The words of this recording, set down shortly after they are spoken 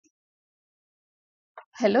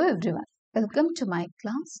Hello everyone. Welcome to my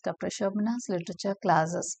class, Dr. Shobana's Literature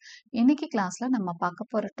Classes. இன்னைக்கு கிளாஸ்ல நம்ம பார்க்க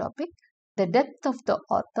போற topic The Death of the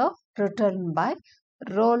Author written by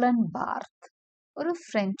Roland Barthes, ஒரு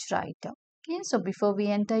French writer. Okay, so before we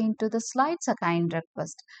enter into the slides, a kind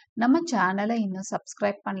request. நம்ம சேனலை இன்னும்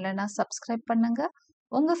subscribe பண்ணலனா சப்ஸ்கிரைப் பண்ணுங்க.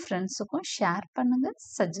 உங்க ஃப்ரெண்ட்ஸுக்கும் ஷேர் பண்ணுங்க,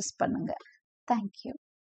 சஜஸ்ட் பண்ணுங்க. Thank you.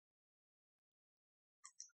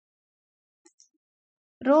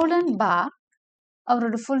 Roland Barthes,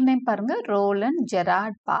 அவரோட full name பாருங்க, Roland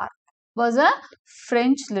Gerard Barthes, was a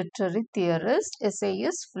French literary theorist,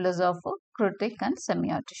 essayist, philosopher, critic and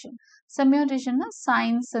semiotician. Semiotician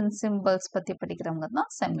science and symbols பத்தி படிக்கிறவங்க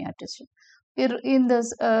தான் semiotician. இந்த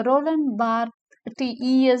Roland Barthes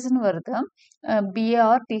TES ன்னு வருது,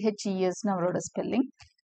 BARTHES ன்னு அவரோட spelling,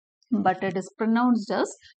 but it is pronounced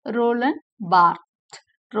as Roland Barthes.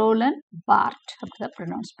 Roland Barthes அப்படிதான்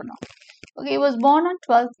pronounce பண்ணுவோம். Okay, he was born on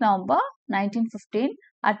 12th November 1915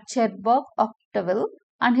 at Cherbourg, Octeville,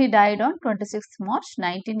 and he died on 26th March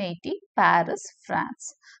 1980, Paris, France.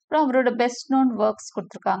 அப்புறம் அவரோட best known works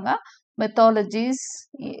கொடுத்திருக்காங்க. Mythologies,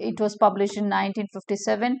 it was published in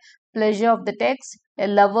 1957. Pleasure of the Text, A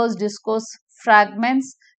Lover's Discourse, Fragments,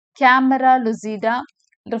 Camera Lucida,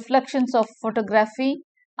 Reflections of Photography.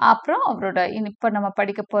 அப்புறம் அவரோட இப்போ நம்ம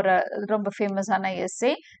படிக்க போற ரொம்ப ஃபேமஸான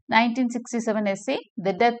essay 1967 essay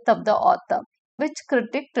The Death of the Author, which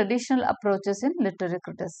critic traditional approaches in literary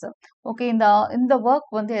criticism. Okay, இந்த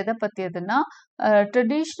work வந்து எதை பற்றியதுன்னா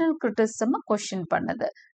ட்ரெடிஷ்னல் கிரிட்டிசிசம் கொஸ்டின் பண்ணுது.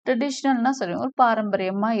 ட்ரெடிஷ்னல்னா சொல்லுவோம், ஒரு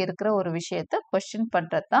பாரம்பரியமாக இருக்கிற ஒரு விஷயத்த கொஸ்டின்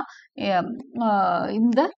பண்ணுறது தான்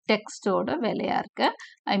இந்த டெக்ஸ்டோட வேலையாக இருக்கு.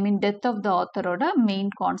 ஐ மீன் death of the ஆத்தரோட main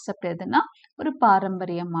concept எதுனா, ஒரு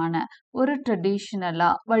பாரம்பரியமான ஒரு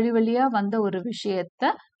ட்ரெடிஷ்னலாக வழி வழியாக வந்த ஒரு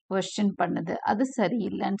விஷயத்த கொஸ்டின் பண்ணுது, அது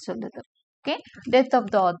சரியில்லைன்னு சொல்லுது. Okay, death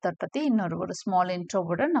of the author பற்றி இன்னொரு ஸ்மால்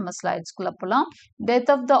இன்ட்ரோவோட நம்ம ஸ்லைட்ஸ்குள்ளே போகலாம்.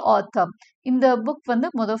 டெத் ஆஃப் த ஆத்தர், இந்த புக்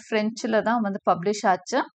வந்து ஃப்ரெஞ்சில் தான் வந்து பப்ளிஷ்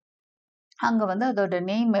ஆச்சு. அங்கே வந்து அதோட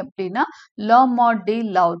நேம் எப்படின்னா La Mort de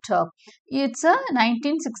l'Auteur. It's a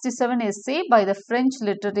 1967 essay by the French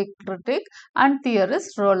literary critic and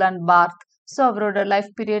theorist Roland Barthes. So அவரோட லைஃப்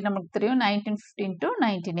பீரியட் நமக்கு தெரியும் 1915 to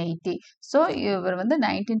 1980. ஸோ இவர் வந்து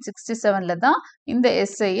 1967 தான் இந்த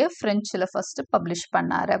எஸ்ஸேயை ஃப்ரெஞ்சில் ஃபர்ஸ்ட் பப்ளிஷ்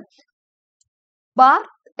பண்ணாரு.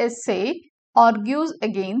 Barthes' essay argues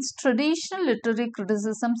against traditional literary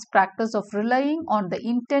criticism's practice of relying on the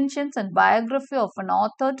intentions and biography of an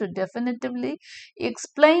author to definitively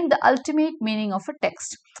explain the ultimate meaning of a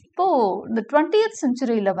text. இப்போ இந்த 20th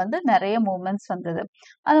செஞ்சுரியில் வந்து நிறைய moments வந்தது.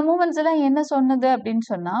 அந்த moments எல்லாம் என்ன சொன்னது அப்படின்னு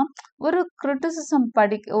சொன்னா, ஒரு கிரிட்டிசிசம்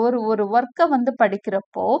ஒரு ஒர்க்கை வந்து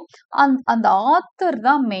படிக்கிறப்போ அந்த ஆத்தர்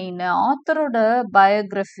தான் மெயின். ஆத்தரோட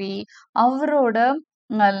பயோகிராஃபி, அவரோட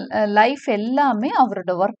லைஃப் எல்லாமே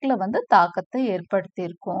அவரோட ஒர்க்ல வந்து தாக்கத்தை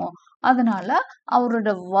ஏற்படுத்தியிருக்கும். அதனால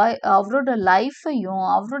அவரோட லைஃபையும்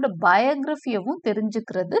அவரோட பயோகிராஃபியவும்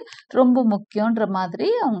தெரிஞ்சுக்கிறது ரொம்ப முக்கியன்ற மாதிரி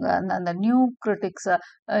அவங்க அந்த நியூ கிரிட்டிக்ஸ்,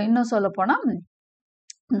 இன்னும் சொல்ல போனா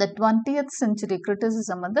இந்த 20th செஞ்சுரி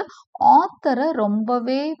கிரிட்டிசிசம் வந்து ஆத்தரை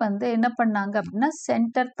ரொம்பவே வந்து என்ன பண்ணாங்க அப்படின்னா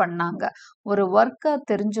சென்டர் பண்ணாங்க. ஒரு ஒர்க்கை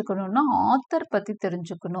தெரிஞ்சுக்கணும்னா ஆத்தர் பற்றி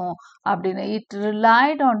தெரிஞ்சுக்கணும் அப்படின்னு. It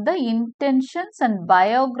relied on the intentions and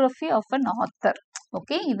biography of an author.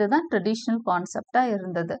 Okay, இதுதான் ட்ரெடிஷ்னல் கான்செப்டாக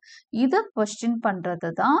இருந்தது. இதை கொஸ்டின் பண்ணுறது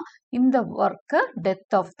தான் இந்த work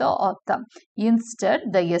death of the author. Instead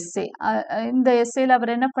the essay, இந்த எஸ்ஸேல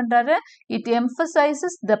அவர் என்ன பண்ணுறாரு, it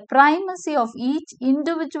emphasises the ப்ரைமசி of each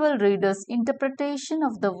individual readers interpretation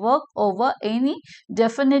of the work over any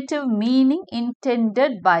definitive meaning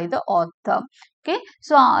intended by the author. Okay,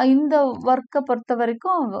 so இந்த ஒர்க்கை பொறுத்த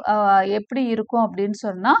வரைக்கும் எப்படி இருக்கும் அப்படின்னு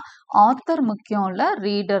சொன்னால், ஆத்தர் முக்கியம் இல்லை,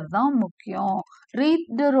 ரீடர் தான் முக்கியம்.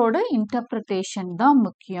 ரீடரோட இன்டர்பிரிட்டேஷன் தான்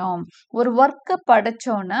முக்கியம். ஒரு ஒர்க்கை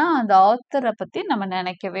படித்தோன்னே அந்த ஆத்தரை பற்றி நம்ம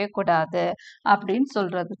நினைக்கவே கூடாது அப்படின்னு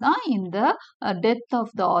சொல்கிறது தான் இந்த டெத்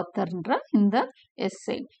ஆஃப் த ஆத்தர்ன்ற இந்த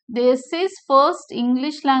essay. The essay's first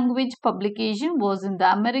English language publication was in the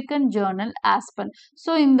American journal Aspen.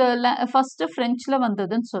 So இந்த ஃபர்ஸ்ட் ஃப்ரெஞ்சில்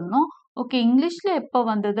வந்ததுன்னு சொன்னோம். ஓகே, இங்கிலீஷில் எப்போ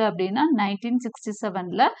வந்தது அப்படின்னா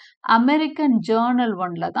 1967 அமெரிக்கன் ஜேர்னல்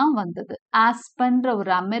ஒன்ல தான் வந்தது. ஆஸ்பன்ற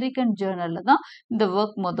ஒரு அமெரிக்கன் ஜேர்னலில் தான் இந்த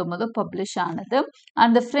ஒர்க் முத பப்ளிஷ் ஆனது.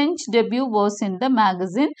 And the French debut was in the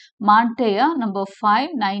magazine மாண்டேயா number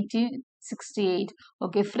 5 1968.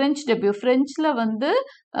 Okay, French debut, ஃப்ரெஞ்சில் வந்து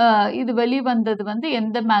இது வெளிவந்தது வந்து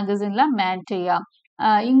எந்த மேகசின்ல, மாண்டேயா.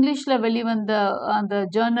 இங்கிலீஷில் வெளிவந்த அந்த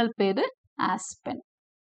ஜேர்னல் பேரு aspen.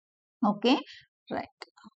 Okay, right.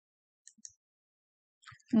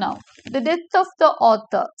 Now, the death of the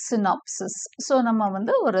author, synopsis. So, நம்ம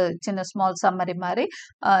வந்து ஒரு சின்ன small summary மாதிரி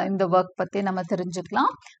இந்த work பத்தி நம்ம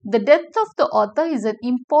தெரிஞ்சுக்கலாம். The death of the author is an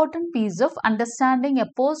important piece of understanding a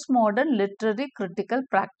postmodern literary critical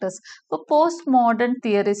practice. இப்போ postmodern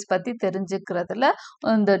theories பத்தி தெரிஞ்சுக்கிறதுல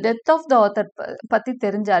இந்த death of the author பத்தி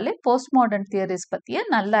தெரிஞ்சாலே postmodern theories பத்திய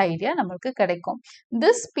நல்ல ஐடியா நம்மளுக்கு கிடைக்கும்.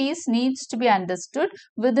 This piece needs to be understood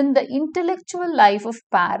within the intellectual life of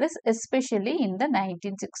Paris, especially in the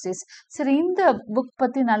 1960s. சரி, இந்த புக்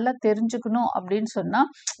பத்தி நல்லா தெரிஞ்சுக்கணும் அப்படின்னு சொன்னா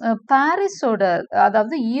பாரிஸோட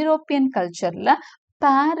அதாவது யூரோப்பியன் கல்ச்சர்ல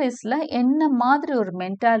பாரிஸ்ல என்ன மாதிரி ஒரு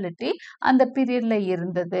மென்டாலிட்டி அந்த பீரியட்ல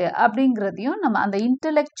இருந்தது அப்படிங்கிறதையும் நம்ம அந்த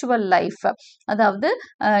இன்டெலெக்சுவல் லைஃப், அதாவது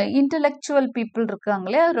இன்டெலெக்சுவல் பீப்புள்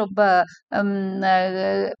இருக்காங்களே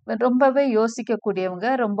ரொம்பவே யோசிக்கக்கூடியவங்க,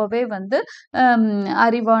 ரொம்பவே வந்து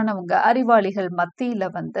அறிவானவங்க, அறிவாளிகள் மத்தியில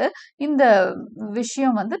வந்து இந்த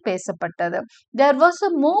விஷயம் வந்து பேசப்பட்டது. There was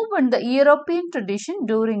a move in the European tradition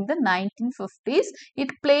during the 1950s.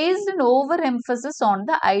 It placed an overemphasis on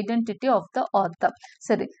the identity of the author.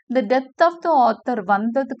 சரி, இந்த டெத் ஆஃப் த ஆத்தர்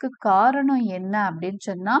வந்ததுக்கு காரணம் என்ன அப்படின்னு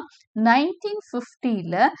சொன்னா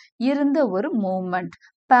 1950ல இருந்த ஒரு movement,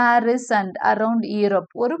 Paris and around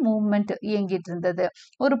Europe ஒரு மூவ்மெண்ட் இயங்கிட்டு இருந்தது.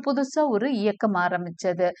 ஒரு புதுசா ஒரு இயக்கம்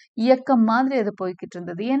ஆரம்பிச்சது. இயக்கம் மாதிரி அது போய்கிட்டு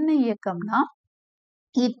இருந்தது. என்ன இயக்கம்னா,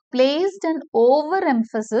 it placed an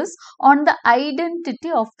overemphasis on the identity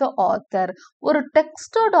of the author. ஒரு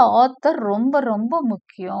டெக்ஸ்டோட ஆத்தர் ரொம்ப ரொம்ப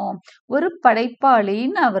முக்கியம். ஒரு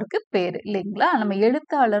படைப்பாளின்னு அவருக்கு பேரு இல்லைங்களா? நம்ம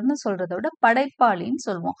எழுத்தாளர்னு சொல்றதை விட படைப்பாளின்னு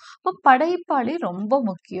சொல்லுவோம். இப்போ படைப்பாளி ரொம்ப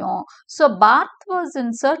முக்கியம். So Barthes was in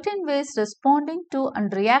certain ways responding to and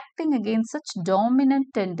reacting against such dominant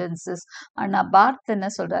tendencies. ஆனா பார்த்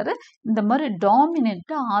என்ன சொல்றாரு, இந்த மாதிரி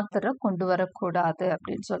டாமினன்ட் ஆத்தரை கொண்டு வரக்கூடாது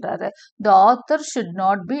அப்படின்னு சொல்றாரு. The author should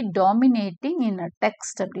not be dominating in a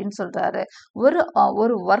text அப்படின்னு சொல்றாரு.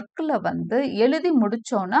 ஒரு ஒர்க்ல வந்து எழுதி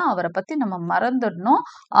முடிச்சோன்னா அவரை பத்தி நம்ம மறந்துடணும்,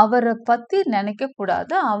 அவரை பத்தி நினைக்க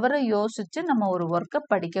கூடாது, அவரை யோசிச்சு நம்ம ஒரு ஒர்க்கை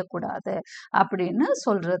படிக்க கூடாது அப்படின்னு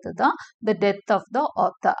சொல்றதுதான் the death of the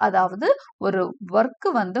author. அதாவது ஒரு ஒர்க்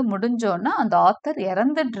வந்து முடிஞ்சோன்னா அந்த ஆத்தர்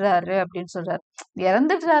இறந்துடுறாரு அப்படின்னு சொல்றாரு.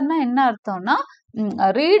 இறந்துடுறாருன்னா என்ன அர்த்தம்னா,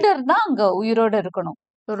 ரீடர் தான் அங்க உயிரோட இருக்கணும்,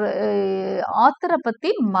 ஒரு ஆத்தரை பத்தி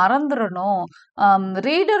மறந்துடணும்,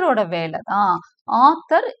 ரீடரோட வேலை தான்.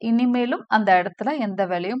 ஆத்தர் இனிமேலும் அந்த இடத்துல எந்த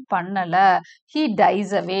வேலையும் பண்ணல, ஹி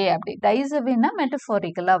டைஸ் அவே. அப்படி டைஸ் அவேன்னா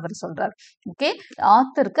மெட்டஃபோரிக்கலா அவர் சொல்றார். ஓகே,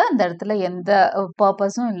 ஆத்தருக்கு அந்த இடத்துல எந்த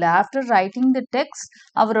பர்பஸும் இல்லை. ஆஃப்டர் ரைட்டிங் தி டெக்ஸ்ட்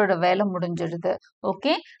அவரோட வேலை முடிஞ்சிடுது.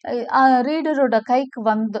 ஓகே, ரீடரோட கைக்கு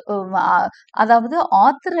வந்து அதாவது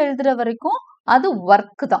ஆத்தர் எழுதுற வரைக்கும் அது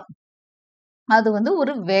ஒர்க் தான், அது வந்து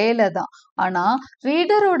ஒரு வேலை தான். ஆனா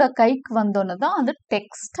ரீடரோட கைக்கு வந்தோன்னு தான் அது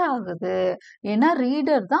டெக்ஸ்ட் ஆகுது. ஏன்னா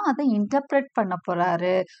ரீடர் தான் அதை இன்டர்பிரேட் பண்ண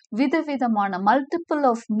போறாரு, விதவிதமான மல்டிபிள்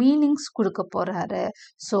ஆஃப் மீனிங்ஸ் கொடுக்க போறாரு.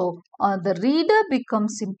 So the reader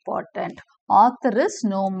becomes important. author is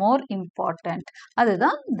no more important.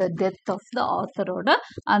 அதுதான் the death of the author-ஓட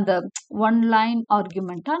அந்த one line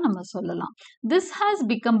argument-ஆ நம்ம சொல்லலாம். This has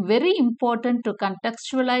become very important to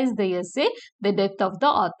contextualize the essay the death of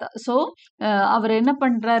the author. So அவர் என்ன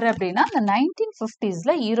பண்றாரு அப்படின்னா, அந்த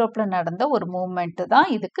 1950ஸ்ல யூரோப்ல நடந்த ஒரு மூவ்மெண்ட் தான்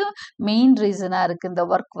இதுக்கு மெயின் ரீசனா இருக்கு இந்த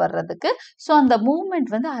ஒர்க் வர்றதுக்கு. ஸோ அந்த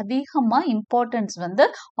மூவ்மெண்ட் வந்து அதிகமா இம்பார்ட்டன்ஸ் வந்து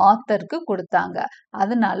ஆத்தருக்கு கொடுத்தாங்க.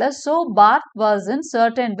 அதனால so Barthes was in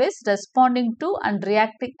certain ways responding to and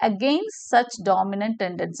reacting against such dominant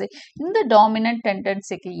tendency. இந்த dominant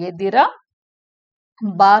tendencyக்கு எதிரா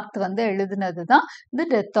பார்த் வந்து எழுதினது தான் the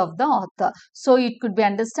death of the author. So it could be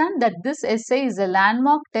understand that this essay is a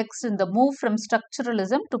landmark text in the move from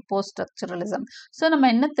structuralism to post-structuralism. So நம்ம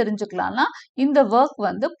என்ன தெரிஞ்சுக்கலாம்னா, இந்த work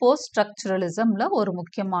வந்து post-structuralismல ஒரு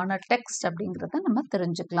முக்கியமான டெக்ஸ்ட் அப்படிங்கிறத நம்ம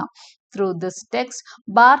தெரிஞ்சுக்கலாம். Through this text,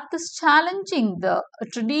 Barthes is challenging the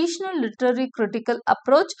traditional literary critical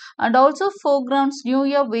approach and also foregrounds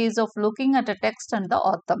newer ways of looking at a text and the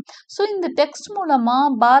author. So இந்த டெக்ஸ்ட் மூலமா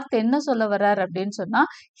பார்த் என்ன சொல்ல வர்றார் அப்படின்னு சொன்னா,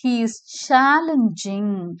 he is challenging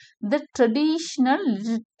the traditional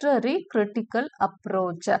literary critical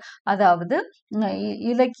approach. அதாவது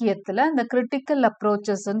இலக்கியத்துல இந்த கிரிட்டிக்கல்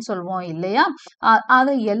அப்ரோச்சஸ்ன்னு சொல்லுவோம் இல்லையா,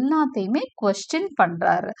 அதை எல்லாத்தையுமே கொஸ்டின்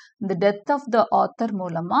பண்றாரு. இந்த டெத் ஆஃப் த ஆத்தர்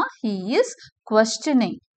மூலமா he is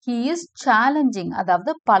questioning, he is challenging.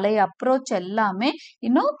 அதாவது பழைய அப்ரோச் எல்லாமே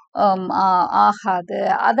இன்னும் ஆகாது.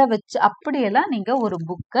 அதை வச்சு அப்படியெல்லாம் நீங்க ஒரு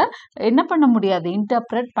புக்கை என்ன பண்ண முடியாது,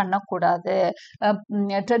 இன்டர்பிரட் பண்ணக்கூடாது.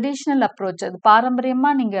 ட்ரெடிஷ்னல் அப்ரோச், அது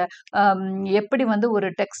பாரம்பரியமா நீங்க எப்படி வந்து ஒரு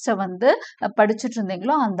டெக்ஸ்ட்டை வந்து படிச்சுட்டு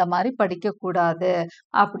இருந்தீங்களோ அந்த மாதிரி படிக்கக்கூடாது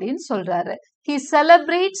அப்படின்னு சொல்றாரு. He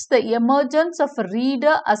celebrates the emergence of a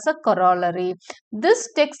reader as a corollary. This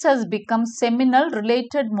text has become seminal,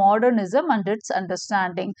 related modernism and its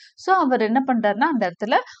understanding. So அவர் என்ன பண்றாருன்னா அந்த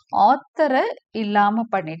இடத்துல ஆத்தரை இல்லாம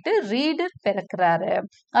பண்ணிட்டு ரீடர் பிறக்கிறாரு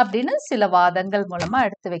அப்படின்னு சில வாதங்கள் மூலமா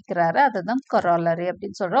எடுத்து வைக்கிறாரு. அதுதான் corollary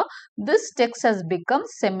அப்படின்னு சொல்றோம். This text has become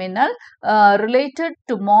seminal, related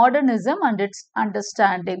to modernism and its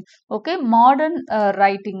understanding. Okay, modern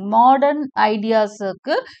writing, modern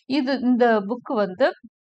ஐடியாஸுக்கு இந்த புக் வந்து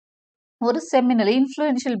ஒரு செமினல்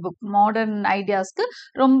இன்ஃப்ளூயன்ஷியல் புக், மாடர்ன் ஐடியாஸ்க்கு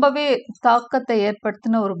ரொம்பவே தாக்கத்தை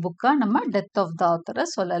ஏற்படுத்தின ஒரு புக்கா நம்ம டெத் ஆஃப் த ஆத்தரை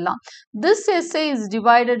சொல்லலாம். This essay is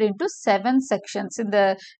divided into 7 sections.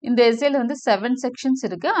 இந்த எஸ்ஸேல வந்து 7 செக்ஷன்ஸ்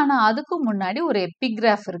இருக்கு. ஆனா அதுக்கு முன்னாடி ஒரு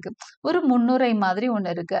எபிகிராஃப் இருக்கு, ஒரு முன்னுரை மாதிரி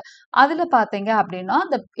ஒன்று இருக்கு. அதுல பாத்தீங்க அப்படின்னா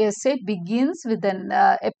the essay begins with an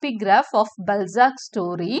epigraph of Balzac's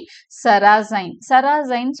story Sarrazin.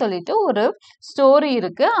 Sarrazin சொல்லிட்டு ஒரு ஸ்டோரி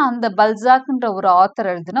இருக்கு, அந்த பல்சாக்ன்ற ஒரு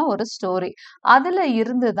ஆத்தர் எழுதின ஒரு ஸ்டோரி. அதுல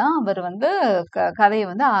இருந்துதான் அவர் வந்து கதையை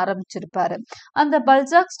வந்து ஆரம்பிச்சிருப்பாரு. அந்த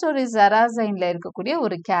பல்சாக் ஸ்டோரி சராசைன்ல இருக்கக்கூடிய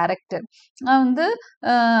ஒரு கேரக்டர் வந்து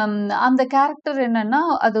அந்த கேரக்டர் என்னன்னா,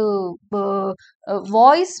 அது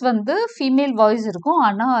வாய்ஸ் வந்து ஃபீமேல் வாய்ஸ் இருக்கும்,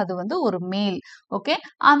 ஆனா அது வந்து ஒரு மேல். ஓகே,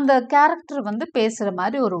 அந்த கேரக்டர் வந்து பேசுற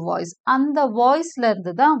மாதிரி ஒரு வாய்ஸ், அந்த வாய்ஸ்ல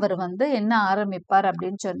இருந்து தான் அவர் வந்து என்ன ஆரம்பிப்பார்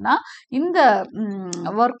அப்படின்னு சொன்னா இந்த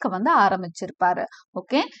ஒர்க்கை வந்து ஆரம்பிச்சிருப்பாரு.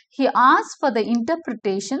 Okay, he asked for the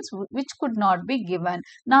interpretations which could not be given.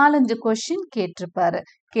 4-5 question கேட்டிருப்பாரு.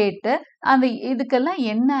 கேட்டு அந்த இதுக்கெல்லாம்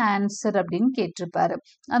என்ன ஆன்சர் அப்படின்னு கேட்டிருப்பாரு.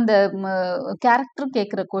 அந்த கேரக்டர்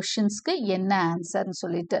கேட்குற கொஸ்டின்ஸ்க்கு என்ன ஆன்சர்னு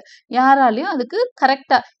சொல்லிட்டு யாராலையும் அதுக்கு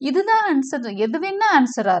கரெக்டா இதுதான் ஆன்சர், எது வேணா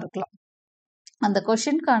ஆன்சரா இருக்கலாம். அந்த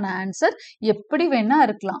கொஸ்டினுக்கான ஆன்சர் எப்படி வேணா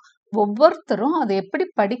இருக்கலாம். ஒவ்வொருத்தரும் அதை எப்படி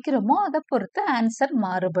படிக்கிறோமோ அதை பொறுத்து ஆன்சர்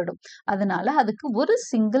மாறுபடும். அதனால அதுக்கு ஒரு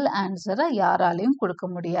சிங்கிள் ஆன்சரை யாராலையும் கொடுக்க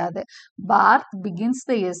முடியாது. Barth begins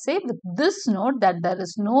the essay with this note that there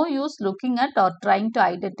is no use looking at or trying to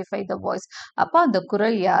identify the voice. அப்போ அந்த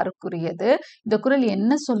குரல் யாருக்குரியது, இந்த குரல்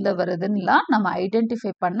என்ன சொல்ல வருதுன்னுலாம் நம்ம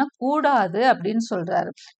ஐடென்டிஃபை பண்ண கூடாது அப்படின்னு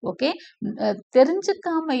சொல்றாரு. ஓகே,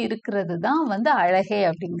 தெரிஞ்சுக்காம இருக்கிறது தான் வந்து அழகே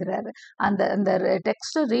அப்படிங்கிறாரு. அந்த அந்த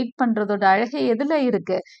டெக்ஸ்ட் ரீட் பண்றதோட அழகே எதுல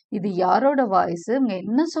இருக்கு, இது யாரோட வாய்ஸ், இவங்க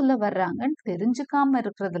என்ன சொல்ல வர்றாங்கன்னு தெரிஞ்சுக்காம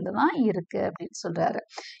இருக்கிறதுல தான் இருக்கு அப்படின்னு சொல்றாரு.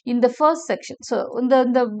 இந்த ஃபர்ஸ்ட் செக்ஷன், ஸோ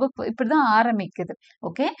இந்த புக் இப்படிதான் ஆரம்பிக்குது.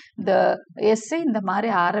 ஓகே, இந்த எஸ்ஸே இந்த மாதிரி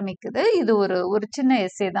ஆரம்பிக்குது. இது ஒரு சின்ன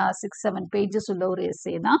எஸ்ஸே தான், 6-7 பேஜஸ் உள்ள ஒரு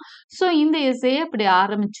எஸ்ஸே தான். ஸோ இந்த எஸ்ஸேயை அப்படி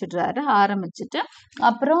ஆரம்பிச்சிடுறாரு. ஆரம்பிச்சுட்டு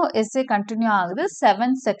அப்புறம் எஸ்ஸே கண்டினியூ ஆகுது.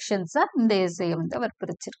 7 செக்ஷன்ஸா இந்த எஸ்ஸேயை வந்து அவர்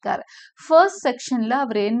பிரிச்சிருக்காரு. ஃபர்ஸ்ட் செக்ஷன்ல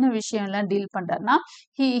அவர் என்ன விஷயம் எல்லாம் டீல் பண்றாருன்னா,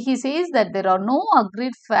 he says that there are no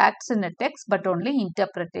agreed facts in a text but only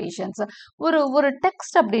interpretations. ஒரு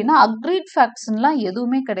டெக்ஸ்ட் அப்படின்னா அக்ரீட் ஃபேக்ட்ஸ்லாம்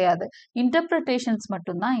எதுவுமே கிடையாது, இன்டர்பிரிட்டேஷன்ஸ்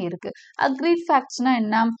மட்டும்தான் இருக்கு. அக்ரீட் ஃபேக்ட்ஸ்னா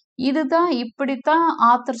என்ன, இதுதான் இப்படித்தான்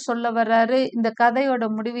ஆத்தர் சொல்ல வர்றாரு, இந்த கதையோட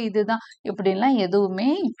முடிவு இதுதான், இப்படிலாம் எதுவுமே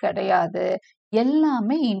கிடையாது.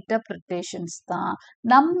 எல்லாமே இன்டர்பிரிட்டேஷன்ஸ் தான்,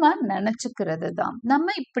 நம்ம நினைச்சுக்கிறது தான்,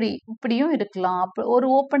 நம்ம இப்படியும் இருக்கலாம், ஒரு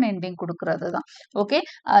ஓப்பன் எண்டிங் கொடுக்கறது தான். ஓகே,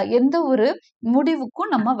 எந்த ஒரு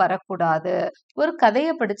முடிவுக்கும் நம்ம வரக்கூடாது, ஒரு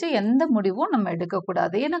கதையை படிச்சு எந்த முடிவும் நம்ம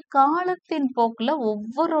எடுக்கக்கூடாது. ஏன்னா காலத்தின் போக்குல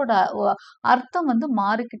ஒவ்வொருட அர்த்தம் வந்து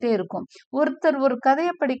மாறிக்கிட்டே இருக்கும். ஒருத்தர் ஒரு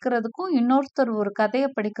கதையை படிக்கிறதுக்கும் இன்னொருத்தர் ஒரு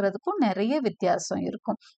கதையை படிக்கிறதுக்கும் நிறைய வித்தியாசம்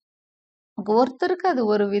இருக்கும். ஒருத்தருக்கு அது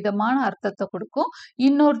ஒரு விதமான அர்த்தத்தை கொடுக்கும்,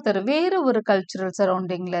 இன்னொருத்தர் வேற ஒரு கல்ச்சுரல்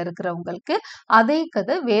சரௌண்டிங்ல இருக்கிறவங்களுக்கு அதே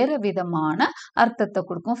கதை வேற விதமான அர்த்தத்தை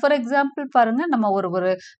கொடுக்கும். ஃபார் எக்ஸாம்பிள் பாருங்க, நம்ம ஒரு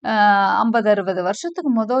 50-60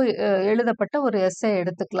 வருஷத்துக்கு முதல் எழுதப்பட்ட ஒரு எஸ்ஸே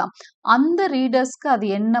எடுத்துக்கலாம். அந்த ரீடர்ஸ்க்கு அது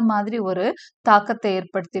என்ன மாதிரி ஒரு தாக்கத்தை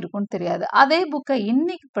ஏற்படுத்தி இருக்கும்னு தெரியாது. அதே புக்கை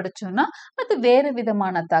இன்னைக்கு படிச்சோம்னா அது வேற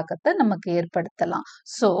விதமான தாக்கத்தை நமக்கு ஏற்படுத்தலாம்.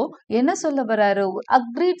 ஸோ என்ன சொல்ல வர்றாரு,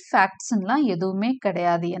 அக்ரீட் ஃபேக்ட்ஸ்லாம் எதுவுமே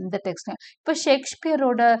கிடையாது எந்த டெக்ஸ்ட். இப்போ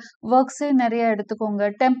ஷேக்ஸ்பியரோட ஒர்க்ஸே நிறைய எடுத்துக்கோங்க,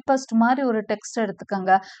 டெம்பஸ்ட் மாதிரி ஒரு டெக்ஸ்ட்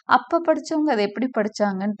எடுத்துக்கோங்க. அப்போ படிச்சவங்க அதை எப்படி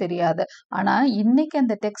படிச்சாங்கன்னு தெரியாது. ஆனா இன்னைக்கு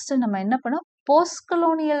அந்த டெக்ஸ்ட்டை நம்ம என்ன பண்ணோம், போஸ்ட்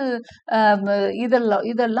கொலோனியல்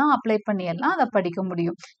இதெல்லாம் அப்ளை பண்ணி எல்லாம் அதை படிக்க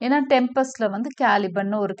முடியும். ஏன்னா டெம்பஸ்ட்ல வந்து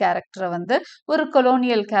கேலிபன் ஒரு கேரக்டரை வந்து ஒரு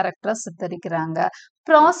கொலோனியல் கேரக்டரா சித்தரிக்கிறாங்க.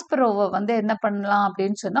 ப்ராஸ்பரோவை வந்து என்ன பண்ணலாம்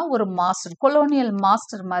அப்படின்னு சொன்னா ஒரு மாஸ்டர், கொலோனியல்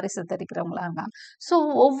மாஸ்டர் மாதிரி சித்தரிக்கிறவங்களா இருக்காங்க. ஸோ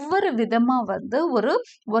ஒவ்வொரு விதமா வந்து ஒரு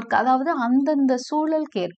ஒர்க், அதாவது அந்தந்த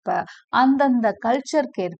சூழலுக்கு ஏற்ப, அந்தந்த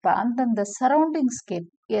கல்ச்சருக்கு ஏற்ப, அந்தந்த சரௌண்டிங்ஸ்க்கு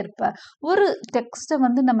ஏற்ப ஒரு டெக்ஸ்ட்டை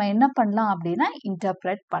வந்து நம்ம என்ன பண்ணலாம் அப்படின்னா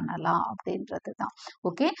இன்டர்பிரட் பண்ணலாம் அப்படின்றது தான்.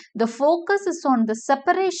 Okay, the focus is on the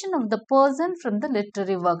separation of the person from the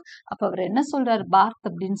literary work. அப்போ அவர் என்ன சொல்றாரு பார்த்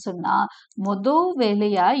அப்படின்னு சொன்னா, முதல்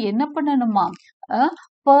வேலையா என்ன பண்ணணுமா,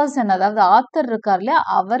 பர்சன் அதாவது ஆத்தர் இருக்கார் இல்லையா,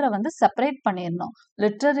 அவரை வந்து செப்பரேட் பண்ணிடணும்.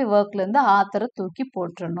 லிட்ரரி ஒர்க்ல இருந்து ஆத்தரை தூக்கி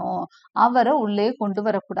போட்டுறணும், அவரை உள்ளே கொண்டு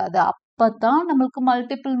வரக்கூடாது. அப்பதான் நம்மளுக்கு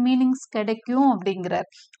மல்டிபிள் மீனிங்ஸ் கிடைக்கும் அப்படிங்கிற.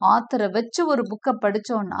 ஆத்தரை வச்சு ஒரு புக்கை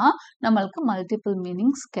படிச்சோம்னா நம்மளுக்கு மல்டிபிள்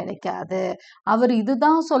மீனிங்ஸ் கிடைக்காது. அவர்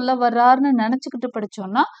இதுதான் சொல்ல வர்றாருன்னு நினைச்சுக்கிட்டு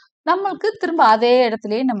படிச்சோம்னா நம்மளுக்கு திரும்ப அதே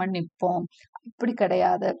இடத்துலயே நம்ம நிற்போம். அப்படி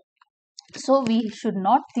கிடையாது. So we should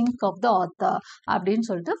not think of the author அப்படின்னு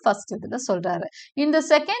சொல்லிட்டு ஃபர்ஸ்ட் இதுல சொல்றாரு. In the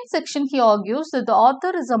second section he argues that the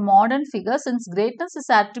author is a modern figure since greatness is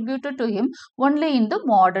attributed to him only in the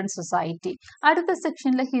modern society. அடுத்த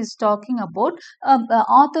செக்ஷன்ல he is talking about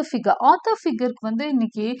author figure. author figureக்கு வந்து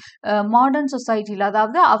இன்னைக்கு modern சொசைட்டில,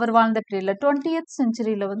 அதாவது அவர் வாழ்ந்த பீரியட்ல 20th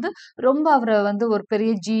centuryல வந்து ரொம்ப அவரை வந்து ஒரு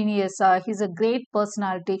பெரிய ஜீனியஸா, ஹிஸ் அ கிரேட்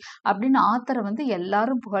பர்சனாலிட்டி அப்படின்னு ஆத்தரை வந்து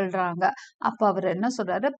எல்லாரும் புகழ்றாங்க. அப்ப அவர் என்ன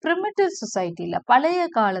சொல்றாரு, பிரிமிட்டிவ் சொசைட்டில பழைய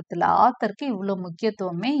காலத்துல ஆத்தருக்கு இவ்வளவு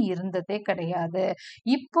முக்கியத்துவமே இருந்ததே கிடையாது.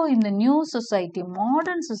 இப்போ இந்த நியூ சொசைட்டி,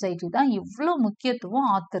 மாடர்ன் சொசைட்டி தான் இவ்வளவு முக்கியத்துவம்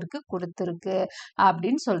ஆத்தருக்கு கொடுத்திருக்கு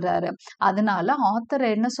அப்படின்னு சொல்றாரு. அதனால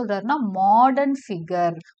ஆத்தரை என்ன சொல்றாருன்னா மாடர்ன்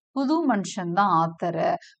ஃபிகர், புது மனுஷன் தான் ஆத்தர்.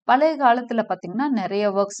 பழைய காலத்துல பாத்தீங்கன்னா நிறைய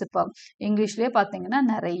ஒர்க்ஸ், இப்போ இங்கிலீஷ்லயே பாத்தீங்கன்னா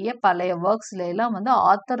நிறைய பழைய ஒர்க்ஸ்ல எல்லாம் வந்து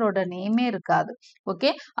ஆத்தரோட நேமே இருக்காது. ஓகே,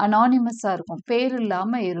 அனானிமஸா இருக்கும், பேர்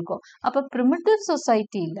இல்லாம இருக்கும். அப்ப பிரிமிட்டிவ்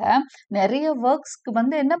சொசைட்டில நிறைய ஒர்க்ஸ்க்கு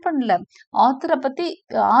வந்து என்ன பண்ணல, ஆத்தரை பத்தி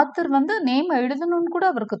ஆத்தர் வந்து நேம் எழுதணும்னு கூட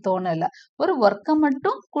அவருக்கு தோணல, ஒரு ஒர்க்கை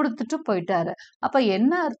மட்டும் கொடுத்துட்டு போயிட்டாரு. அப்ப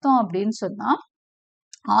என்ன அர்த்தம் அப்படின்னு சொன்னா,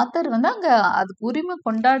 ஆத்தர் வந்து அங்க அதுக்கு உரிமை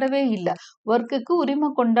கொண்டாடவே இல்லை, ஒர்க்குக்கு உரிமை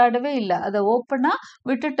கொண்டாடவே இல்லை, அதை ஓப்பனா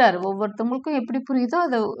விட்டுட்டாரு. ஒவ்வொருத்தவங்களுக்கும் எப்படி புரியுதோ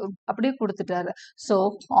அதை அப்படியே கொடுத்துட்டாரு. ஸோ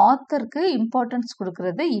ஆத்தருக்கு இம்பார்ட்டன்ஸ்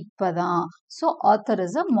கொடுக்கறது இப்பதான். So author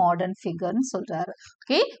is a modern ஃபிகர்னு சொல்றாரு.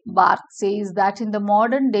 Okay, Barthes says that in the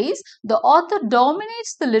modern days the author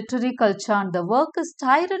dominates the literary culture and the work is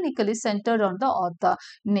tyrannically centered on the author.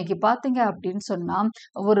 இன்னைக்கு பாத்தீங்க அப்படின்னு சொன்னா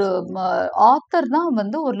ஒரு ஆத்தர் தான்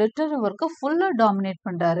வந்து ஒரு லிட்டரரி ஒர்க்கை ஃபுல்லா டாமினேட்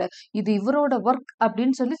பண்றாரு. இது இவரோட ஒர்க்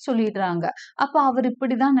அப்படின்னு சொல்லிடுறாங்க. அப்ப அவர்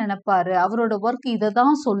இப்படிதான் நினைப்பாரு, அவரோட ஒர்க் இதை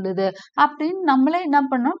தான் சொல்லுது அப்படின்னு நம்மளே என்ன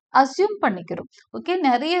பண்ணோம், அசியூம் பண்ணிக்கிறோம். ஓகே,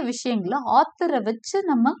 நிறைய விஷயங்களை ஆத்தரை வச்சு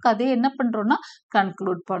நம்ம கதையை என்ன பண்றோம்னா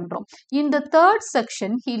கன்க்ளூட் பண்றோம். In the third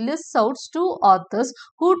section he lists out two authors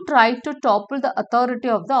who tried to topple the authority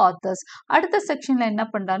of the authors. அடுத்த செக்ஷன்ல என்ன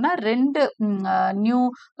பண்றாருன்னா ரெண்டு நியூ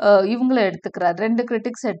இவங்களை எடுத்துக்கிறாரு, ரெண்டு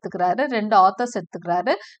கிரிட்டிக்ஸ் எடுத்துக்கிறாரு, ரெண்டு ஆத்தர்ஸ்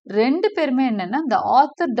எடுத்துக்கிறாரு. ரெண்டு பேருமே என்னன்னா இந்த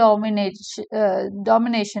ஆத்தர்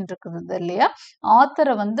டாமினேஷன் இருக்கிறது இல்லையா,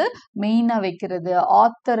 ஆத்தரை வந்து மெயினா வைக்கிறது,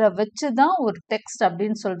 ஆத்தரை வச்சுதான் ஒரு டெக்ஸ்ட்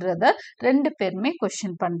அப்படின்னு சொல்றத ரெண்டு பேருமே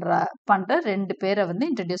கொஸ்டின் பண்ற ரெண்டு பேரை வந்து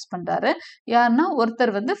இன்ட்ரடியூஸ் பண்றாரு. யாருன்னா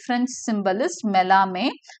ஒருத்தர் வந்து French சிம்பலிஸ்ட் மெலாமே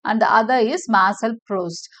and the other is Marcel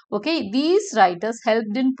Proust. Okay, these writers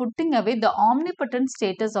helped in putting away the omnipotent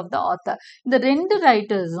status of the author. இந்த ரெண்டு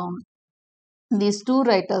ரைட்டர்ஸும், these two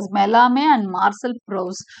writers Mallarmé and Marcel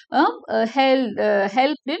Proust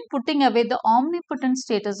helped in putting away the omnipotent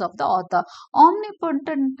status of the author.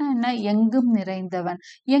 omnipotent என்ன, எங்கும் நிறைந்தவன்.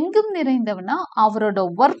 எங்கும் நிறைந்தவனா அவரோட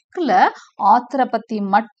ஒர்க்ல ஆத்தரை பத்தி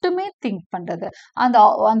மட்டுமே திங்க் பண்றது,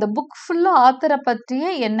 அந்த புக் ஃபுல்லா ஆத்தரை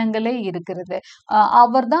பற்றிய எண்ணங்களே இருக்கிறது,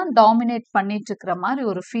 அவர் தான் டாமினேட் பண்ணிட்டு இருக்கிற மாதிரி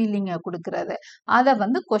ஒரு ஃபீலிங்கை கொடுக்கறது. அதை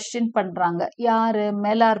வந்து கொஸ்டின் பண்றாங்க யாரு,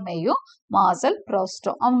 மெலார்மேயும் மார்சல்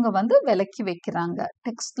ப்ரௌஸ்டும். அவங்க வந்து விலக்கி வைக்கிறாங்க,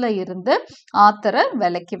 டெக்ஸ்ட்ல இருந்து ஆத்தரை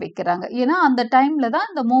விலக்கி வைக்கிறாங்க. ஏன்னா அந்த டைம்ல தான்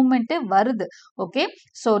இந்த மூவ்மெண்ட்டே வருது. ஓகே,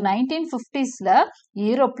 ஸோ 1950ஸ்ல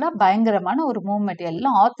யூரோப்ல பயங்கரமான ஒரு மூவ்மெண்ட்,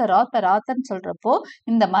 எல்லாம் ஆத்தர் ஆத்தர் ஆத்தர்ன்னு சொல்றப்போ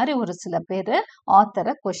இந்த மாதிரி ஒரு சில பேர்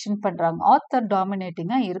ஆத்தரை கொஸ்டின் பண்றாங்க, ஆத்தர்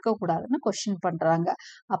டாமினேட்டிங்கா இருக்கக்கூடாதுன்னு கொஸ்டின் பண்றாங்க.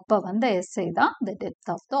 அப்ப வந்த எஸ்ஸே தான் The Death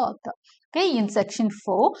of the Author. Okay, in section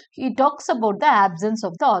 4 he talks about the absence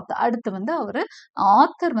of the author. அடுத்து வந்து அவரு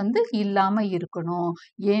ஆத்தர் வந்து இல்லாம இருக்கணும்,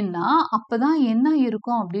 ஏன்னா அப்பதான் என்ன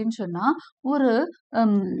இருக்கும் அப்படின்னு சொன்னா ஒரு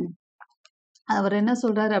அவர் என்ன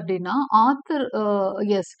சொல்றாரு அப்படின்னா ஆத்தர்,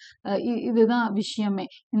 எஸ், இதுதான் விஷயமே.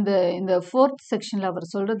 இந்த ஃபோர்த் செக்ஷன்ல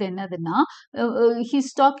அவர் சொல்றது என்னதுன்னா,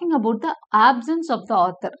 he's talking about the options of the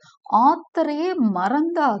author. ஆத்தரையே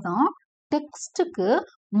மறந்தாதான் டெக்ஸ்டுக்கு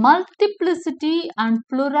multiplicity and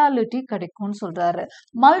plurality கிடைக்கும்னு சொல்றாரு.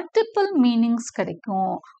 மல்டிபிள் மீனிங்ஸ்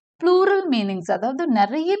கிடைக்கும், plural meanings, அதாவது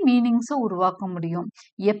நிறைய மீனிங்ஸை உருவாக்க முடியும்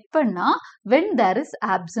எப்பன்னா when there is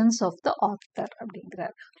absence of the author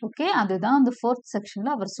அப்படிங்கிறார். ஓகே, அதுதான் அந்த fourth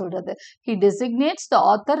sectionல அவர் சொல்றது. He designates the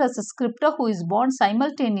author as a scripter who is born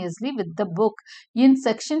simultaneously with the book. In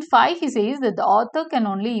section 5 he says that the author can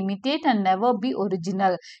only imitate and never be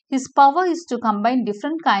original. His power is to combine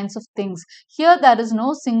different kinds of things. Here there is no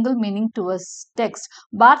single meaning to a text.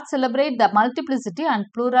 Barthes celebrate the multiplicity and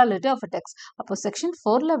plurality of a text. அப்போ section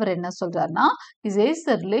 4ல அவர் என்ன சொல்றாருன்னா, he says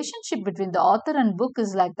the relationship between the author and book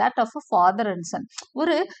is like that of a father and son.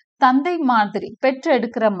 ஒரு தந்தை மாதிரி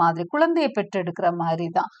பெற்றெடுக்கிற மாதிரி, குழந்தையை பெற்றெடுக்கிற மாதிரி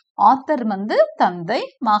தான். ஆத்தர் வந்து தந்தை,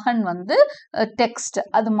 மகன் வந்து டெக்ஸ்ட்.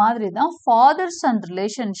 அது மாதிரி தான் ஃபாதர்ஸ் அண்ட்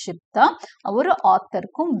ரிலேஷன்ஷிப் தான் ஒரு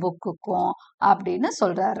ஆத்தருக்கும் புக்குக்கும் அப்படின்னு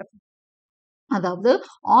சொல்றாரு. அதாவது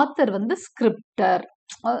ஆத்தர் வந்து ஸ்கிரிப்டர்,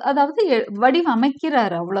 அதாவது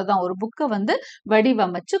வடிவமைக்கிறாரு, அவ்வளவுதான். ஒரு புக்கை வந்து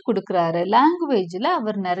வடிவமைச்சு கொடுக்குறாரு. லாங்குவேஜ்ல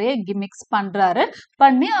அவர் நிறைய கிமிக்ஸ் பண்றாரு.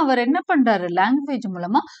 பண்ணி அவர் என்ன பண்றாரு, லாங்குவேஜ்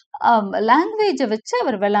மூலமா லாங்குவேஜை வச்சு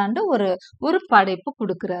அவர் விளையாண்டு ஒரு படைப்பு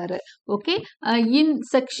கொடுக்குறாரு. Okay, in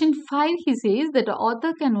section 5 he says that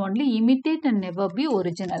author can only imitate and never be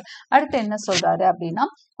original. அடுத்து என்ன சொல்றாரு அப்படின்னா,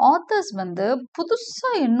 ஆத்தர்ஸ் வந்து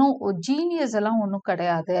புதுசா இன்னும் ஜீனியஸ் எல்லாம் ஒன்றும்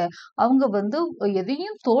கிடையாது. அவங்க வந்து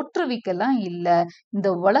எதையும் தோற்றுவிக்கலாம் இல்லை,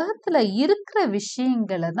 இந்த உலகத்துல இருக்கிற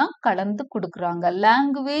விஷயங்களை தான் கலந்து கொடுக்குறாங்க.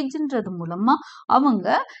 லாங்குவேஜ்ன்றது மூலமா அவங்க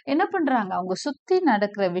என்ன பண்றாங்க, அவங்க சுத்தி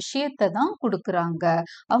நடக்கிற விஷயத்தை தான் கொடுக்குறாங்க.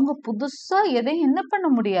 அவங்க புதுசா எதையும் என்ன பண்ண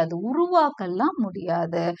முடியாது, உருவாக்கலாம்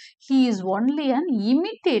முடியாது. ஹி இஸ் ஒன்லி அன்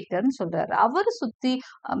இமிட்டேட்டர்னு சொல்றாரு. அவர் சுத்தி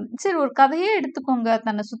சரி, ஒரு கதையே எடுத்துக்கோங்க,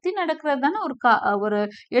 தன்னை சுத்தி நடக்கிறது தானே ஒரு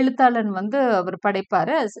எழுத்தாளன் வந்து அவர்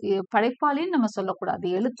படைப்பாரு. படைப்பாளின்னு நம்ம சொல்லக்கூடாது,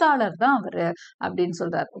 எழுத்தாளர் தான் அவரு அப்படின்னு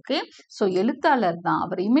சொல்றாரு. ஓகே, சோ எழுத்தாளர் தான்,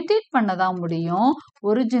 அவர் இமிட்டேட் பண்ணதான் முடியும்,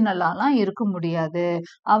 ஒரிஜினலாலாம் இருக்க முடியாது.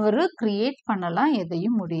 அவரு கிரியேட் பண்ணலாம்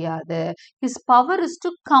எதையும் முடியாது. his power is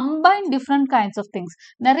to combine different kinds of things.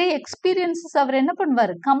 நிறைய எக்ஸ்பீரியன்சஸ் அவர் என்ன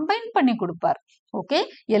பண்ணுவாரு, கம்பைன் பண்ணி கொடுப்பார். ஓகே,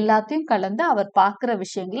 எல்லாத்தையும் கலந்து அவர் பார்க்குற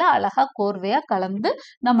விஷயங்களை அழகா கோர்வையா கலந்து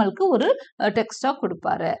நம்மளுக்கு ஒரு டெக்ஸ்டா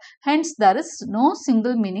கொடுப்பாரு. Hence there is no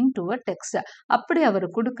single meaning to a text. அப்படி அவர்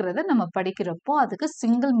கொடுக்கறத நம்ம படிக்கிறப்போ அதுக்கு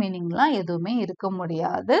சிங்கிள் மீனிங்லாம் எதுவுமே இருக்க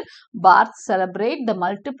முடியாது. Barthes celebrate the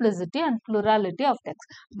multiplicity and plurality of text.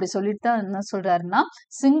 அப்படி சொல்லிட்டு தான் என்ன சொல்றாருன்னா,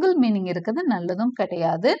 சிங்கிள் மீனிங் இருக்கிறது நல்லதும்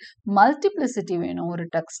கிடையாது, மல்டிப்ளிசிட்டி வேணும் ஒரு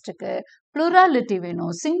டெக்ஸ்டுக்கு, plurality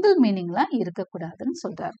வேணும், சிங்கிள் மீனிங்லாம் இருக்கக்கூடாதுன்னு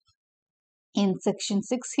சொல்றாரு. In section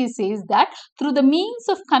 6 he says that through the means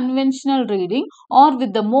of conventional reading or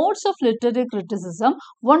with the modes of literary criticism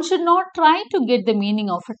one should not try to get the meaning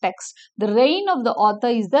of a text. The reign of the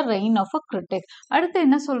author is the reign of a critic. அடுத்து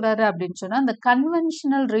என்ன சொல்றாரு அப்படின்னு சொன்னா, அந்த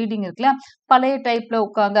conventional reading இருக்குல்ல, பழைய டைப்ல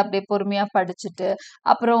உட்காந்து அப்படியே பொறுமையா படிச்சுட்டு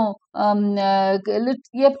அப்புறம்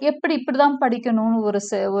எப்படி இப்படிதான் படிக்கணும்னு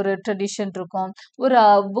ஒரு ட்ரெடிஷன் இருக்கும். ஒரு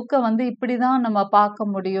புக்கை வந்து இப்படிதான் நம்ம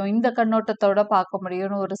பார்க்க முடியும், இந்த கண்ணோட்டத்தோட பார்க்க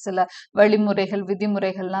முடியும்னு ஒரு சில வழிமுறைகள்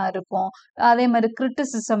விதிமுறைகள்லாம் இருக்கும். அதே மாதிரி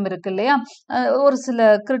கிரிட்டிசிசம் இருக்கு இல்லையா, ஒரு சில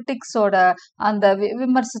கிரிட்டிக்ஸோட அந்த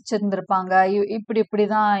விமர்சிச்சிருந்திருப்பாங்க,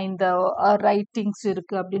 இப்படிதான் இந்த ரைட்டிங்ஸ்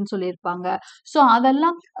இருக்கு அப்படின்னு சொல்லியிருப்பாங்க. ஸோ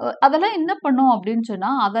அதெல்லாம் என்ன பண்ணும் அப்படின்னு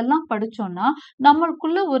சொன்னா, அதெல்லாம் படிச்சோம்னா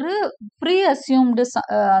நம்மளுக்குள்ள ஒரு ப்ரீ அசியூம்டு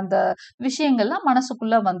அந்த விஷயங்கள்லாம்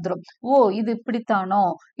மனசுக்குள்ள வந்துடும். ஓ, இது இப்படித்தானோ,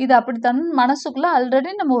 இது அப்படித்தானோ மனசுக்குள்ள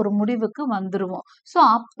ஆல்ரெடி நம்ம ஒரு முடிவுக்கு வந்துருவோம். ஸோ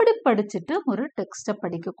அப்படி படிச்சுட்டு ஒரு டெக்ஸ்ட்டை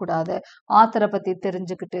படிக்க கூடாது. ஆத்தரை பத்தி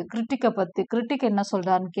தெரிஞ்சுக்கிட்டு கிரிட்டிக் என்ன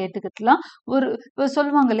சொல்றாருன்னு கேட்டுக்கிட்டுலாம்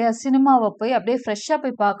சொல்லுவாங்க இல்லையா, சினிமாவை போய் அப்படியே ஃப்ரெஷ்ஷா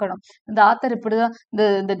போய் பார்க்கணும். இந்த ஆத்தர் இப்படிதான்,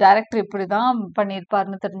 இந்த டைரக்டர் இப்படிதான்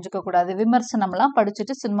பண்ணியிருப்பாருன்னு தெரிஞ்சுக்க கூடாது. விமர்சனம்லாம்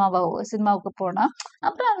படிச்சுட்டு சினிமாவுக்கு போனா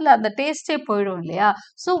அப்புறம் அதுல அந்த டேஸ்டே போயிடும் இல்லையா.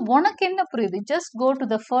 ஸோ உனக்கு என்ன புரியுது, just go to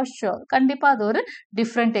the first show. கண்டிப்பா அது ஒரு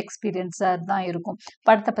டிஃப்ரெண்ட் எக்ஸ்பீரியன்ஸா தான் இருக்கும்.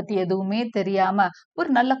 படத்தை பத்தி எதுவுமே தெரியாம ஒரு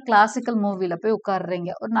நல்ல கிளாசிக்கல் மூவில போய் உட்காடுறீங்க,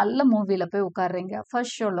 ஒரு நல்ல மூவில போய் உட்காடுறீங்க,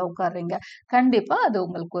 ஃபர்ஸ்ட் ஷோல உட்காடுறீங்க, கண்டிப்பா அது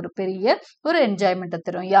உங்களுக்கு ஒரு பெரிய ஒரு என்ஜாய்மெண்ட்டை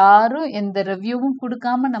தரும். யாரும் எந்த ரிவ்யூவும்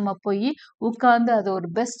கொடுக்காம நம்ம போய் உட்கார்ந்து அது ஒரு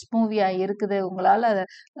பெஸ்ட் மூவியா இருக்குது, உங்களால அதை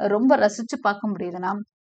ரொம்ப ரசிச்சு பார்க்க முடியுதுன்னா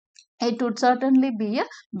it would certainly be a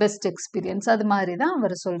best experience. அது மாதிரி தான்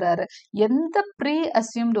அவர் சொல்றாரு. எந்த ப்ரீ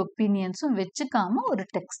அசியூம்டு ஒப்பீனியன்ஸும் வச்சுக்காம ஒரு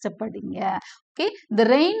டெக்ஸ்ட்டை படிங்க. Okay, the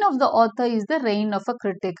reign of the author is the reign of a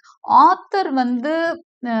critic. Author வந்து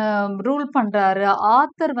ரூல் பண்றாரு,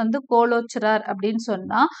 ஆத்தர் வந்து கோலோச்சுறார் அப்படின்னு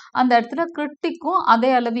சொன்னா அந்த இடத்துல கிரிட்டிக்கும்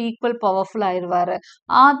அதே அளவு ஈக்குவல் பவர்ஃபுல் ஆயிடுவாரு.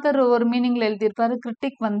 ஆத்தர் ஒரு மீனிங்ல எழுதியிருப்பாரு,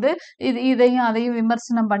 கிரிட்டிக் வந்து இதையும் அதையும்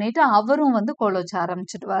விமர்சனம் பண்ணிட்டு அவரும் வந்து கோலோச்ச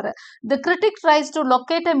ஆரம்பிச்சிடுவாரு. த critic tries to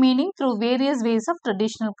locate a meaning through various ways of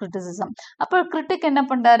traditional criticism. அப்போ கிரிட்டிக் என்ன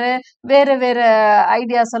பண்றாரு, வேற வேற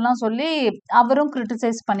ஐடியாஸ் எல்லாம் சொல்லி அவரும்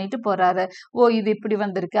கிரிட்டிசைஸ் பண்ணிட்டு போறாரு. ஓ இது இப்படி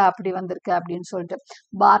வந்திருக்கு அப்படி வந்திருக்கு அப்படின்னு சொல்லிட்டு.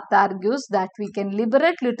 Barth argues that we can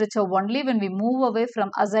liberate literature only when we move away from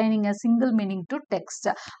assigning a single meaning to text.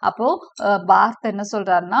 அப்போ பார்த் என்ன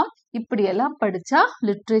சொல்றாருன்னா, இப்படி எல்லாம் படிச்சா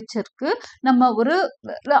லிட்ரேச்சருக்கு நம்ம ஒரு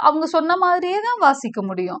அவங்க சொன்ன மாதிரியே தான் வாசிக்க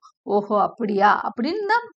முடியும். ஓஹோ அப்படியா அப்படின்னு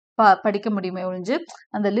தான் படிக்க முடியுமே ஒழிஞ்சு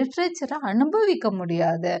அந்த லிட்ரேச்சரை அனுபவிக்க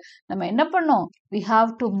முடியாது. நம்ம என்ன பண்ணோம், we have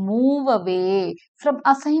to move away from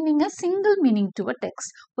assigning a single meaning to a text.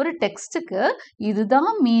 ஒரு டெக்ஸ்டுக்கு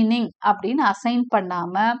இதுதான் மீனிங் அப்படின்னு அசைன்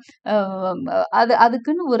பண்ணாம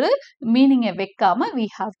அதுக்குன்னு ஒரு மீனிங்கை வைக்காம we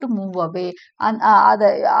have to move away. அதை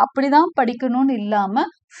அப்படிதான் படிக்கணும்னு இல்லாம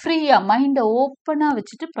ஃப்ரீயா மைண்டை ஓப்பனா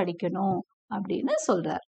வச்சுட்டு படிக்கணும் அப்படின்னு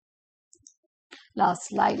சொல்றார். Last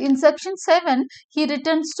slide. In section 7, he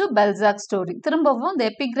returns to Balzac's story. திரும்பவும் இந்த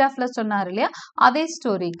எபிகிராஃப்ல சொன்னார் இல்லையா, அதே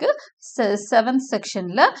ஸ்டோரிக்கு 7th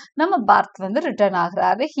செக்ஷன்ல நம்ம பார்த் வந்து ரிட்டர்ன்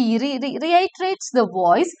ஆகுறாரு. He reiterates the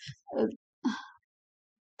voice.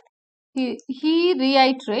 He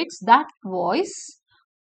reiterates that voice.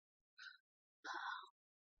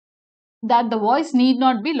 That the voice need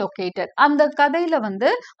not be located. அந்த கதையில வந்து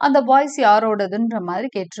அந்த வாய்ஸ் யாரோடதுன்ற மாதிரி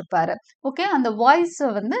கேட்டிருப்பாரு. ஓகே, அந்த வாய்ஸை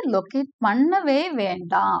வந்து லொக்கேட் பண்ணவே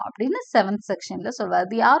வேண்டாம் அப்படின்னு 7th செக்ஷன்ல சொல்வார்.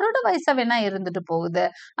 அது யாரோட வாய்ஸா வேணா இருந்துட்டு போகுது,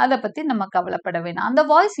 அதை பத்தி நம்ம கவலைப்பட வேண்டாம். அந்த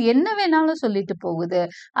வாய்ஸ் என்ன வேணாலும் சொல்லிட்டு போகுது,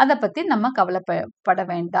 அதை பத்தி நம்ம கவலைப்பட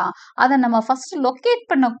வேண்டாம். அதை நம்ம ஃபர்ஸ்ட் லொக்கேட்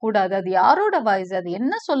பண்ணக்கூடாது. அது யாரோட வாய்ஸ், அது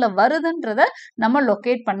என்ன சொல்ல வருதுன்றத நம்ம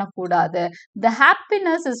லொக்கேட் பண்ணக்கூடாது. The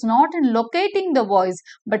happiness is not in locating the voice,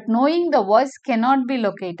 but knowing the voice cannot be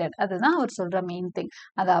located. அதுதான் அவர் சொல்ற மெயின் திங்.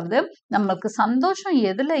 அதாவது நமக்கு சந்தோஷம்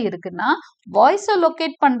எதுல இருக்குன்னா வாய்ஸை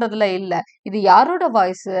லொக்கேட் பண்றதுல இல்ல. இது யாரோட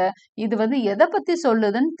வாய்ஸ், இது வந்து எதை பத்தி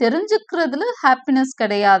சொல்லுதுன்னு தெரிஞ்சுக்கிறதுல happiness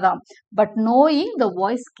கிடையாதாம். But knowing the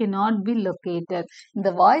voice cannot be located.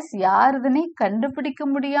 இந்த வாய்ஸ் யாருதுன்னே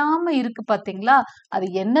கண்டுபிடிக்க முடியாம இருக்கு பாத்தீங்களா, அது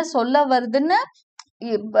என்ன சொல்ல வருதுன்னு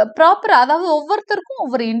ப்ராப்பரா, அதாவது ஒவ்வொருத்தருக்கும்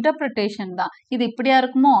ஒவ்வொரு இன்டர்பிரிட்டேஷன் தான். இது இப்படியா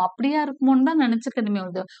இருக்குமோ அப்படியா இருக்குமோன்னு தான் நினைச்சுக்கணுமே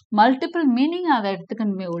ஒழிஞ்சு மல்டிபிள் மீனிங் அதை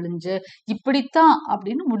எடுத்துக்கணுமே ஒழிஞ்சு இப்படித்தான்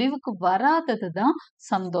அப்படின்னு முடிவுக்கு வராதது தான்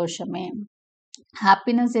சந்தோஷமே.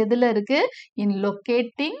 ஹாப்பினஸ் எதுல இருக்கு, இன்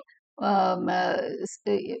locating.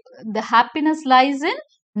 The happiness lies in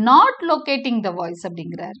not locating the voice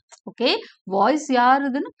அப்படிங்கிறார். ஓகே, வாய்ஸ்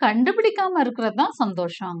யாருதுன்னு கண்டுபிடிக்காம இருக்கிறது தான்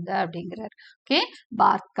சந்தோஷம் அங்க அப்படிங்கிறார். Okay,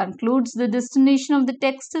 Barth concludes the destination of the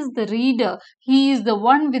text is the reader. He is the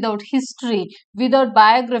one without history, without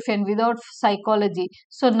biography and without psychology.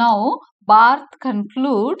 So now Barth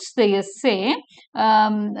concludes the essay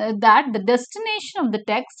that the destination of the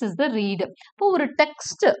text is the reader. இப்போ ஒரு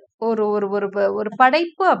text, ஒரு ஒரு ஒரு ஒரு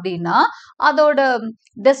படைப்பு அப்படின்னா அதோட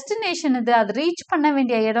destination இது, அது ரீச் பண்ண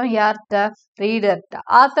வேண்டிய இடம் யார்கிட்ட, ரீடர்கிட்ட,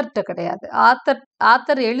 ஆத்தர்கிட்ட கிடையாது.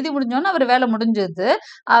 ஆத்தர் எழுதி முடிஞ்சோன்னா அவர் வேலை முடிஞ்சது.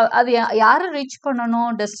 அது யாரை ரீச்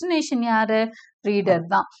பண்ணணும், டெஸ்டினேஷன் யாரு, ரீடர்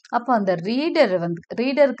தான். அப்போ அந்த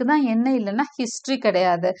ரீடருக்கு தான் என்ன இல்லைன்னா ஹிஸ்டரி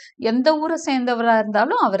கிடையாது. எந்த ஊரை சேர்ந்தவரா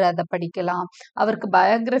இருந்தாலும் அவர் அதை படிக்கலாம். அவருக்கு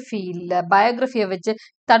பயோகிராஃபி இல்லை, பயோகிராஃபியை வச்சு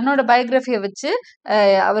தன்னோட பயோகிராஃபியை வச்சு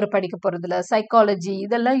அவர் படிக்க போறது இல்லை. சைக்காலஜி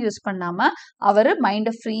இதெல்லாம் யூஸ் பண்ணாம அவர்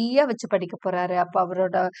மைண்டை ஃப்ரீயா வச்சு படிக்க போறாரு. அப்போ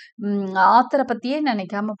அவரோட ஆத்தரை பத்தியே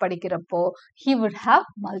நினைக்காம படிக்கிறப்போ he would have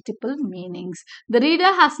multiple meanings. The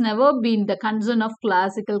reader has never been the concern of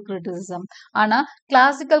classical criticism. ஆனா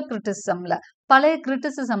கிளாசிக்கல் கிரிட்டிசிசம்ல, பழைய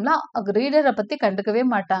கிரிட்டிசிசம்ல ரீடரை பத்தி கண்டுக்கவே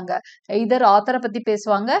மாட்டாங்க. இதர் ஆத்தரை பத்தி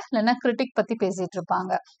பேசுவாங்க, இல்லைன்னா கிரிட்டிக் பத்தி பேசிட்டு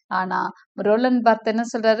இருப்பாங்க. ஆனா ரோலண்ட் பார்த் என்ன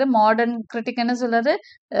சொல்றாரு, மாடர்ன் கிரிட்டிக் என்ன சொல்றாரு,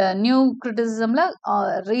 நியூ கிரிட்டிசிசம்ல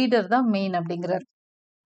ரீடர் தான் மெயின் அப்படிங்கிறார்.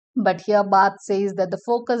 But here Barth says that the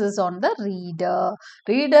focus is on the reader.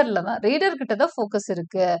 Reader கிட்ட தான் focus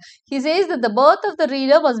இருக்கு. He says that the birth of the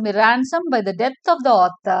reader must be ransomed by the death of the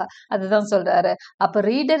author. அதுதான் சொல்றாரு. அப்ப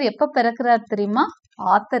reader எப்ப பிறக்கிறார் தெரியுமா,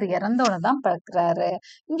 author இறந்தோன்னு தான் பிறக்கிறாரு.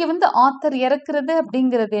 இங்க வந்து ஆத்தர் இறக்குறது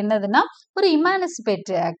அப்படிங்கிறது என்னதுன்னா ஒரு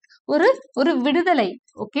இமானிசிபேட்டரி ஆக்ட், ஒரு விடுதலை.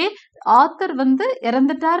 ஓகே, ஆத்தர் வந்து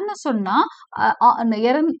இறந்துட்டாருன்னு சொன்னா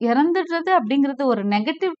இறந்துடுறது அப்படிங்கிறது ஒரு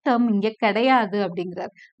நெகட்டிவ் டேர்ம் இங்க கிடையாது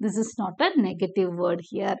அப்படிங்கிறார். This is not a negative word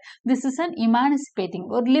here. This is an emancipating,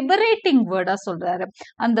 ஒரு liberating வேர்டா சொல்றாரு.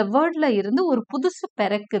 அந்த வேர்ட்ல இருந்து ஒரு புதுசு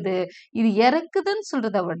பிறக்குது. இது இறக்குதுன்னு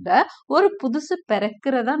சொல்றத விட ஒரு புதுசு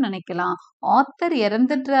பிறக்கிறதா நினைக்கலாம். ஆத்தர்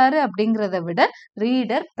இறந்துடுறாரு அப்படிங்கிறத விட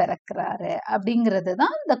ரீடர் பிறக்கிறாரு அப்படிங்கிறது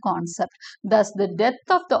தான் இந்த concept. thus the death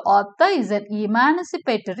of the author is an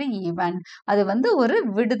emancipatory event. அது வந்து ஒரு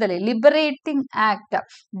விடுதலை liberating act.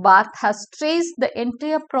 Barthes has traced the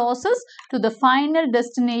entire process to the final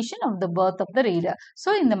destination of the birth of the reader. so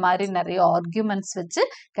இந்த மாதிரி நிறைய ஆர்குமெண்ட்ஸ் வச்சு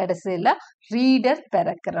கடைசியில reader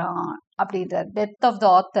பிறக்கிறான் அப்படின்ற டெத் ஆஃப் த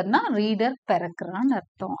ஆத்தர்னா ரீடர் பிறக்கிறான்னு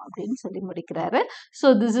அர்த்தம் அப்படின்னு சொல்லி முடிக்கிறாரு. So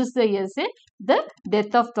this is the essay the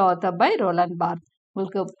death of the author by Roland பார்த்.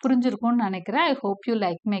 உங்களுக்கு புரிஞ்சிருக்கும்னு நினைக்கிறேன். I hope you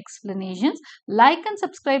like my explanations. Like and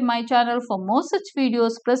subscribe my channel for more such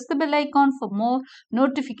videos. Press the bell icon for more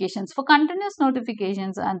notifications, for continuous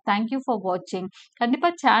notifications. And thank you for வாட்சிங்.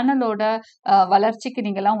 கண்டிப்பாக சேனலோட வளர்ச்சிக்கு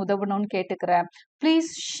நீங்கள்லாம் உதவணும்னு கேட்டுக்கிறேன். Please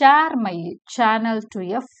share my channel to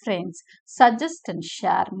your friends. Suggest and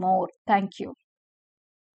share more. Thank you.